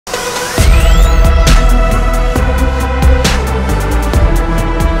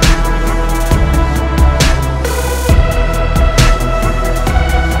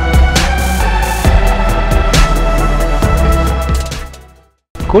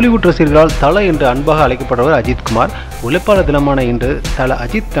கோலிவுட் ரசிகர்களால் தல என்று அன்பாக அழைக்கப்படுவர் அஜித் குமார். உழைப்பாளர் தினமான இன்று தல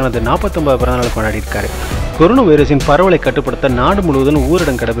அஜித் தனது 49 பிறந்தநாள் கொண்டாடியிருக்காரு. கொரோனா வைரஸின் பரவலை கட்டுப்படுத்த நாடு முழுவதும்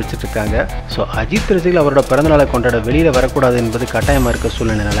ஊரடங்கு கடைபிடிச்சிட்டு இருக்காங்க. ஸோ அஜித் ரசிகர்கள் அவரோட பிறந்தநாளை கொண்டாட வெளியில் வரக்கூடாது என்பது கட்டாயமாக இருக்க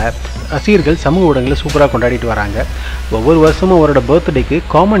சூழ்நிலையினால ரசிகர்கள் சமூக ஊடகங்களில் சூப்பராக கொண்டாடிட்டு வராங்க. ஒவ்வொரு வருஷமும் அவரோட பர்த்டேக்கு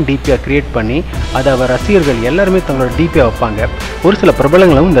காமன் டிபியாக கிரியேட் பண்ணி அதை அவர் ரசிகர்கள் எல்லாருமே தங்களோட டிபியாக வைப்பாங்க. ஒரு சில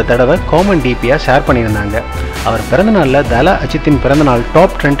பிரபலங்களும் இந்த தடவை காமன் டிபியாக ஷேர் பண்ணியிருந்தாங்க. அவர் பிறந்தநாளில் தல அஜித்தின் பிறந்தநாள்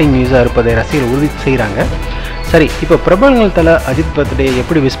டாப் ட்ரெண்டிங் நியூஸாக இருப்பதை ரசிகர்கள் உறுதி செய்கிறாங்க. சரி, இப்போ பிரபலங்கள் தல அஜித் பர்த்டே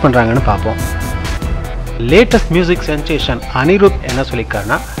எப்படி விஷ் பண்ணுறாங்கன்னு பார்ப்போம். லேட்டஸ்ட் மியூசிக் சென்சேஷன் அனிருத் என்ன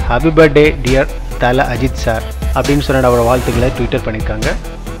சொல்லியிருக்காருன்னா, happy birthday dear Thala Ajith sir அப்படின்னு சொல்லிட்டு அவரோட வாழ்த்துக்களை ட்விட்டர் பண்ணியிருக்காங்க.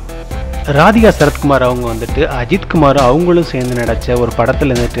 ராதிகா சரத்குமார் அவங்க வந்துட்டு அஜித் குமார் அவங்களும் சேர்ந்து நடித்த ஒரு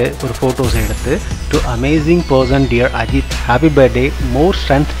படத்தில் இருந்துட்டு ஒரு ஃபோட்டோஸ் எடுத்து to amazing person dear Ajith happy birthday more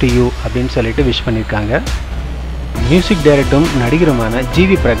strength to you அப்படின்னு சொல்லிட்டு விஷ் பண்ணியிருக்காங்க. மியூசிக் டைரக்டரும் நடிகருமான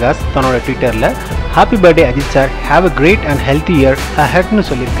ஜிவி பிரகாஷ் தன்னோட ட்விட்டரில் happy birthday Ajith sir have a great and healthy year அஹெட்னு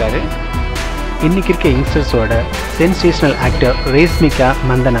சொல்லியிருக்காரு. இன்றைக்கி இருக்க யங்ஸ்டர்ஸோட சென்சேஷனல் ஆக்டர் ரேஷ்மிகா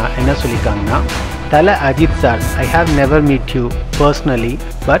மந்தனா என்ன சொல்லியிருக்காங்கன்னா, Thala Ajith sir I have never meet you personally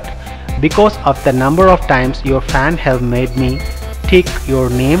but because of the number of times your fan have made me take your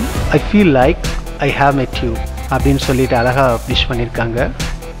name I feel like I have met you அப்படின்னு சொல்லிட்டு அழகாக wish பண்ணியிருக்காங்க.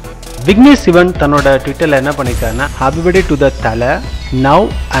 விக்னேஷ் சிவன் தன்னோட ட்விட்டரில் என்ன பண்ணியிருக்காருன்னா, ஹாப்பி பர்த்டே டு த தல now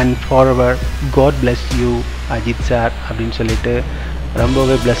and ஃபார்வர் God bless you Ajith sir அப்படின்னு சொல்லிட்டு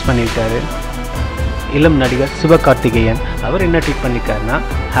ரொம்பவே பிளஸ் பண்ணியிருக்காரு. இளம் நடிகர் சிவகார்த்திகேயன் அவர் என்ன ட்வீட் பண்ணியிருக்காருன்னா,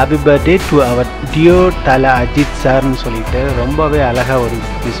 happy birthday to our dear Thala Ajith சார்னு சொல்லிட்டு ரொம்பவே அழகாக ஒரு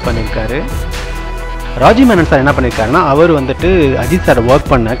விஷ் பண்ணியிருக்காரு. ராஜி மேனன் சார் என்ன பண்ணியிருக்காருன்னா, அவர் வந்துட்டு அஜித் சார் ஒர்க்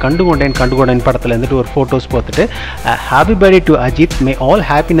பண்ண கண்டுகொண்டேன் படத்தில் இருந்துட்டு ஒரு ஃபோட்டோஸ் பார்த்துட்டு happy birthday to Ajith May all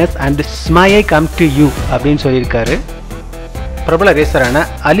happiness and smile come to you அப்படின்னு சொல்லியிருக்காரு. பிரபல ரேசரான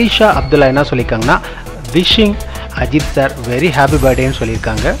அலிஷா அப்துல்லா என்ன சொல்லியிருக்காங்கன்னா, wishing Ajith sir very happy பர்த்டேன்னு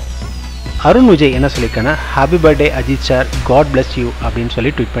சொல்லியிருக்காங்க. அருண் விஜய் என்ன சொல்லியிருக்காங்கன்னா, happy birthday Ajith sir God bless you அப்படின்னு சொல்லி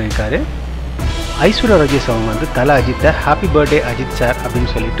ட்வீட் பண்ணியிருக்காரு. ஐஸ்வர்யா ராஜேஷ் அவங்க வந்து தல அஜித்தை ஹாப்பி பர்த்டே அஜித் சார் அப்படின்னு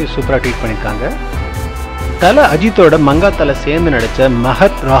சொல்லிட்டு சூப்பராக ட்வீட் பண்ணியிருக்காங்க. தல அஜித்தோட மங்காத்தால சேர்ந்து நடித்த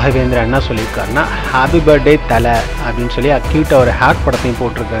மஹத் ராகவேந்திரா என்ன சொல்லியிருக்காருன்னா, ஹாப்பி பர்த்டே தல அப்படின்னு சொல்லி அக்யூட்டாக ஒரு ஹேட் படத்தையும்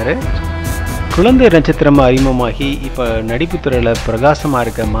போட்டிருக்காரு. குழந்தை நட்சத்திரமாக அறிமுகமாகி இப்போ நடிப்பு துறையில் பிரகாசமாக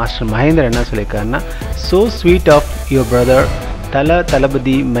இருக்க மாஸ்டர் மகேந்திரன் என்ன சொல்லியிருக்காருன்னா, so sweet of your brother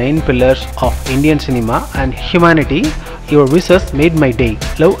Thalapathy main pillars of Indian cinema and humanity your wishes made my day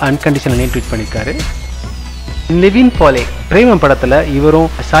love அன்கண்டிஷனல்னு tweet பண்ணியிருக்காரு. நிவின் பாலே பிரேமம் படத்தில் இவரும்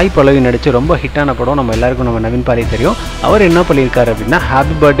சாய் பல்லவி நடித்து ரொம்ப ஹிட்டான படம் நம்ம எல்லாருக்கும் நம்ம நவீன் பாலே தெரியும். அவர் என்ன பண்ணியிருக்காரு அப்படின்னா,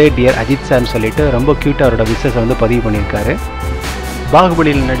 ஹாப்பி பர்த்டே டியர் அஜித் சார்னு சொல்லிட்டு ரொம்ப க்யூட்டாக அவரோட விஷஸை வந்து பதிவு பண்ணியிருக்காரு.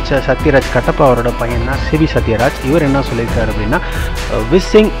 பாகுபலியில் நடித்த சத்யராஜ் கட்டப்பா அவரோட பையன் தான் சிவி சத்யராஜ். இவர் என்ன சொல்லியிருக்காரு அப்படின்னா,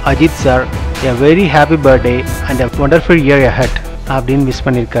 wishing Ajith sir a very happy birthday and a wonderful year ahead அப்படின்னு விஷ்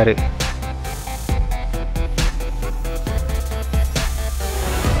பண்ணியிருக்காரு.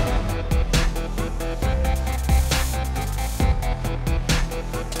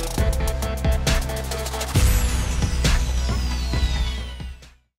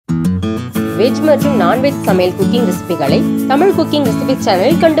 வெஜ் மற்றும் நான்வெஜ் சமையல் குக்கிங் ரெசிபிகளை தமிழ் குக்கிங் ரெசிபி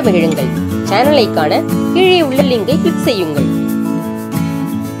சேனலில் கண்டு மகிழுங்கள். சேனலை காண கீழே உள்ள லிங்கை கிளிக் செய்யுங்கள்.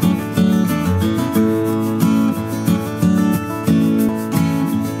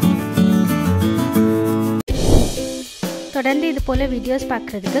 தொடர்ந்து இது போல வீடியோஸ்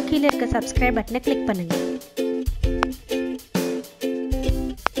பார்க்குறதுக்கு கீழே இருக்க சப்ஸ்கிரைப் பட்டனை கிளிக் பண்ணுங்கள்.